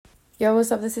Yo,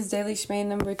 what's up? This is Daily Schmane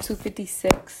number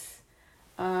 256.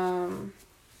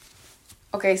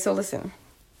 Okay, so listen.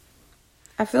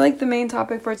 I feel like the main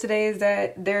topic for today is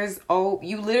that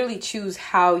you literally choose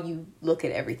how you look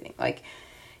at everything. Like,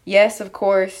 yes, of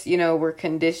course, we're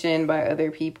conditioned by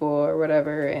other people or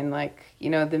whatever, and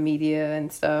the media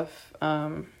and stuff.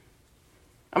 I'm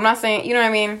not saying, you know what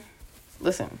I mean?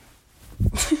 Listen.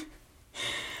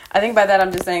 I think by that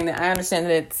I'm just saying that I understand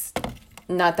that it's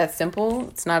not that simple.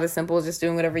 It's not as simple as just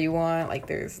doing whatever you want. Like,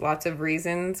 there's lots of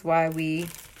reasons why we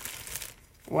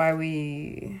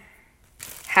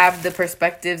have the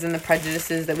perspectives and the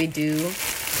prejudices that we do.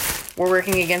 We're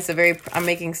working against I'm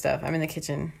making stuff. I'm in the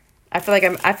kitchen. I feel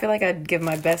like I'd give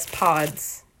my best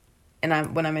pods when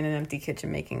I'm in an empty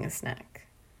kitchen making a snack.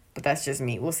 But that's just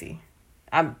me. We'll see.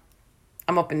 I'm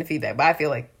open to feedback, but I feel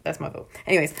like that's my vote.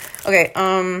 Anyways, okay,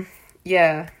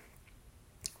 yeah.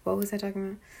 What was I talking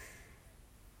about?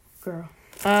 Girl.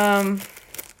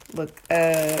 Look,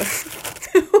 let's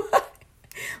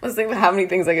think about how many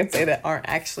things I can say that aren't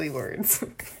actually words.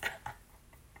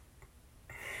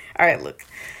 All right, look.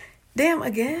 Damn,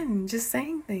 again, just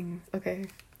saying things. Okay.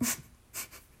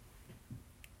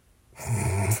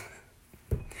 I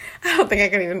don't think I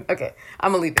can even, okay,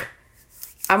 I'm gonna leave it.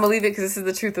 Because this is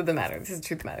the truth of the matter.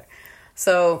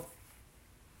 So,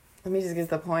 let me just get to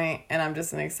the point, and I'm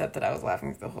just going to accept that I was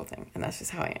laughing through the whole thing, and that's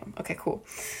just how I am. Okay, cool.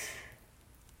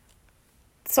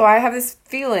 So I have this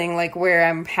feeling, where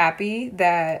I'm happy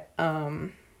that,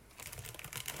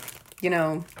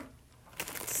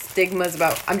 stigmas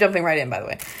about... I'm jumping right in, by the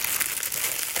way.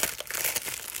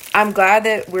 I'm glad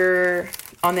that we're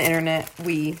on the internet,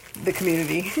 the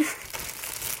community,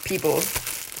 people,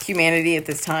 humanity at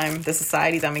this time, the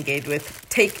societies I'm engaged with,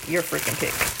 take your freaking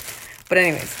pick. But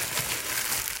anyways...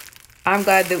 I'm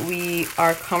glad that we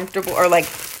are comfortable or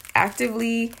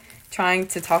actively trying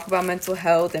to talk about mental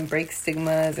health and break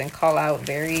stigmas and call out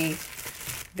very,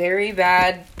 very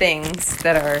bad things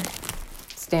that are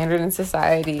standard in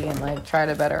society and try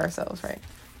to better ourselves, right?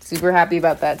 Super happy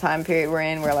about that time period we're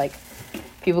in where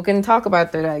people can talk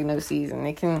about their diagnoses and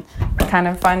they can kind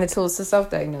of find the tools to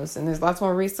self-diagnose, and there's lots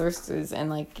more resources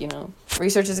and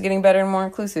research is getting better and more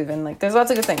inclusive and there's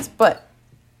lots of good things, But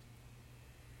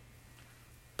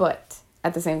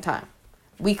at the same time,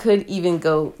 we could even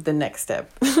go the next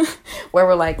step where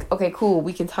we're okay, cool,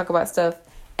 we can talk about stuff.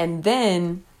 And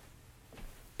then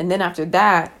after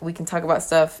that, we can talk about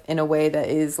stuff in a way that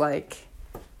is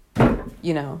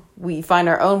we find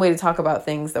our own way to talk about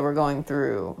things that we're going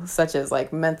through, such as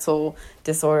mental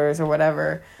disorders or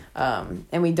whatever.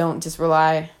 And we don't just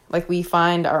rely, we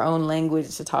find our own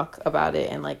language to talk about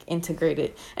it and integrate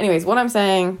it. Anyways, what I'm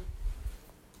trying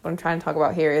to talk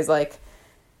about here is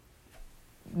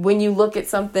when you look at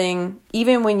something,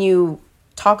 even when you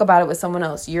talk about it with someone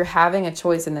else, you're having a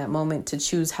choice in that moment to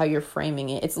choose how you're framing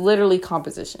it. It's literally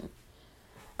composition.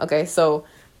 Okay, so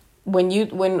when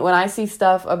I see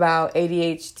stuff about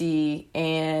ADHD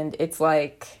and it's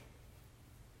I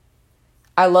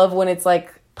love when it's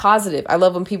positive. I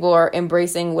love when people are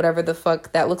embracing whatever the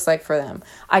fuck that looks like for them.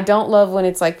 I don't love when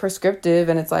it's prescriptive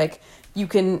and it's you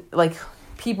can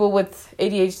people with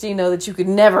ADHD know that you could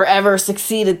never, ever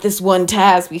succeed at this one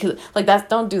task because,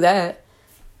 don't do that.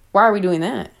 Why are we doing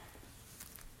that?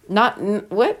 What?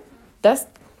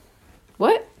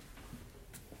 What?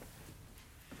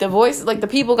 The voice, the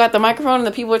people got the microphone and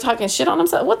the people are talking shit on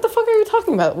themselves. What the fuck are you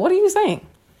talking about? What are you saying?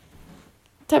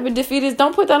 Type of defeat is,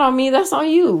 don't put that on me. That's on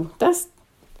you. You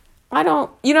know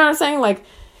what I'm saying?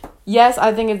 Yes,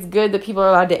 I think it's good that people are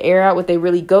allowed to air out what they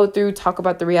really go through, talk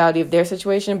about the reality of their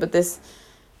situation, but this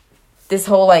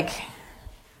whole I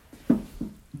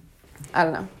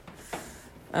don't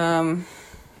know.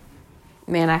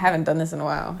 Man, I haven't done this in a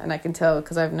while, and I can tell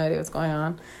because I have no idea what's going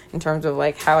on in terms of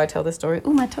how I tell this story.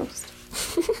 Ooh, my toast.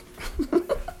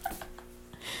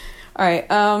 All right,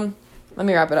 let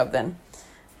me wrap it up then.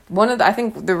 I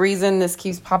think the reason this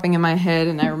keeps popping in my head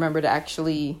and I remember to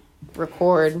actually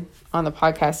record on the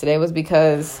podcast today was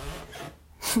because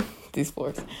these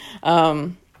floors.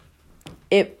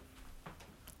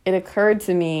 It occurred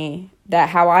to me that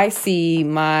how I see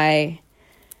my,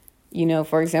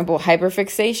 for example,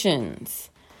 hyperfixations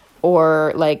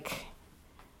or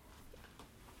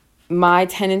my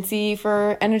tendency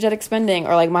for energetic spending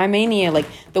or my mania,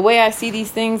 the way I see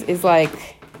these things is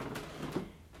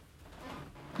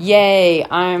yay,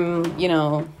 I'm,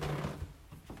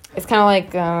 it's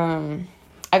kind of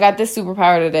I got this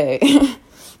superpower today.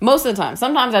 Most of the time.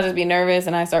 Sometimes I just be nervous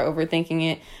and I start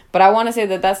overthinking it. But I want to say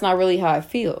that that's not really how I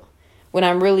feel. When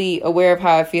I'm really aware of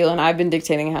how I feel and I've been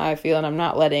dictating how I feel and I'm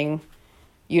not letting,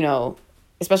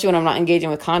 especially when I'm not engaging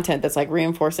with content that's like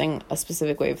reinforcing a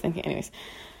specific way of thinking. Anyways,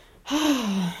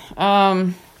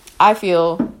 I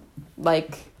feel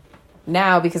like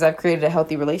now, because I've created a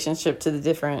healthy relationship to the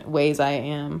different ways I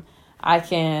am, I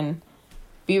can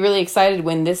be really excited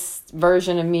when this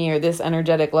version of me or this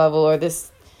energetic level or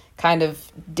this kind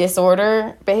of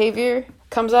disorder behavior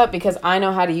comes up, because I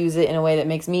know how to use it in a way that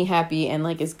makes me happy and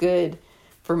like is good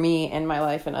for me and my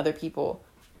life and other people.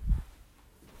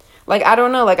 Like, I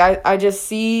don't know, like I just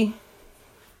see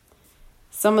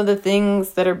some of the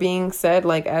things that are being said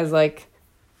like as like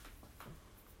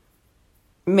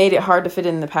made it hard to fit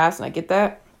in the past, and I get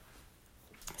that.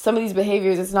 Some of these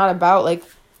behaviors, it's not about like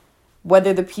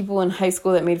whether the people in high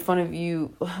school that made fun of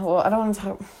you, well, I don't want to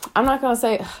talk, I'm not going to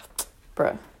say,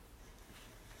 bruh.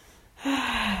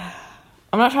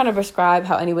 I'm not trying to prescribe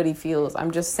how anybody feels.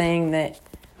 I'm just saying that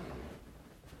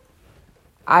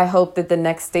I hope that the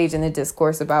next stage in the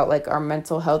discourse about like our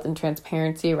mental health and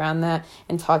transparency around that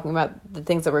and talking about the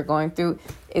things that we're going through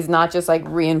is not just like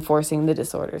reinforcing the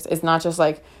disorders. It's not just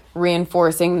like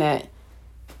reinforcing that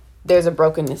there's a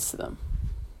brokenness to them.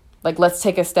 Like, let's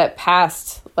take a step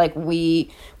past, like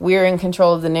we're in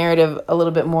control of the narrative a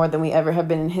little bit more than we ever have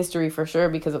been in history, for sure,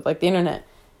 because of like the internet.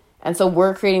 And so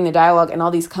we're creating the dialogue, and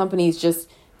all these companies just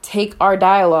take our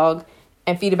dialogue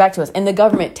and feed it back to us. And the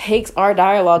government takes our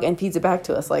dialogue and feeds it back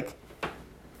to us. Like,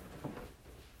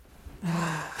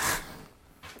 I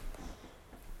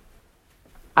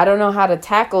don't know how to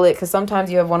tackle it, because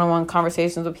sometimes you have one-on-one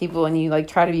conversations with people and you like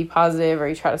try to be positive or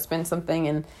you try to spin something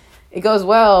and it goes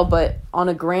well, but on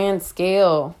a grand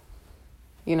scale,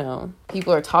 you know,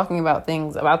 people are talking about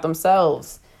things about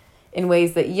themselves in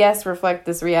ways that, yes, reflect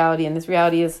this reality, and this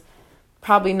reality is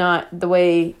probably not the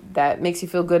way that makes you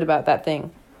feel good about that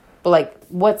thing. But like,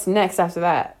 what's next after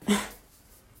that?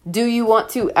 Do you want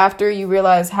to, after you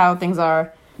realize how things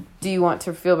are, do you want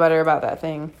to feel better about that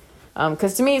thing?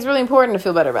 Because to me, it's really important to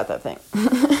feel better about that thing.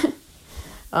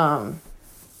 I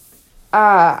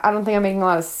don't think I'm making a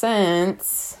lot of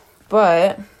sense,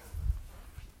 but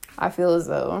I feel as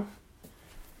though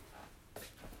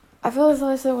I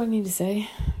said what I need to say.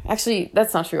 Actually,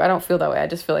 that's not true. I don't feel that way. I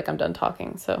just feel like I'm done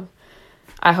talking. So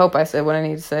I hope I said what I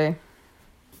need to say.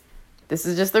 This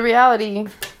is just the reality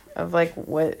of like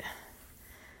what,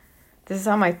 this is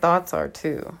how my thoughts are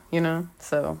too, you know?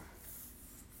 So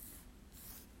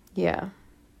yeah,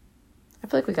 I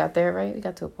feel like we got there, right? We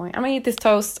got to a point. I'm gonna eat this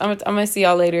toast. I'm gonna see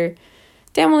y'all later.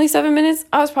 Damn, only 7 minutes.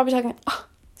 I was probably talking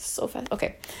so fast.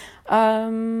 Okay.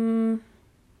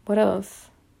 What else?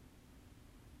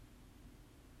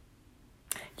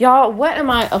 Y'all, what am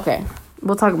I? Okay.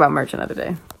 We'll talk about merch another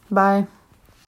day. Bye.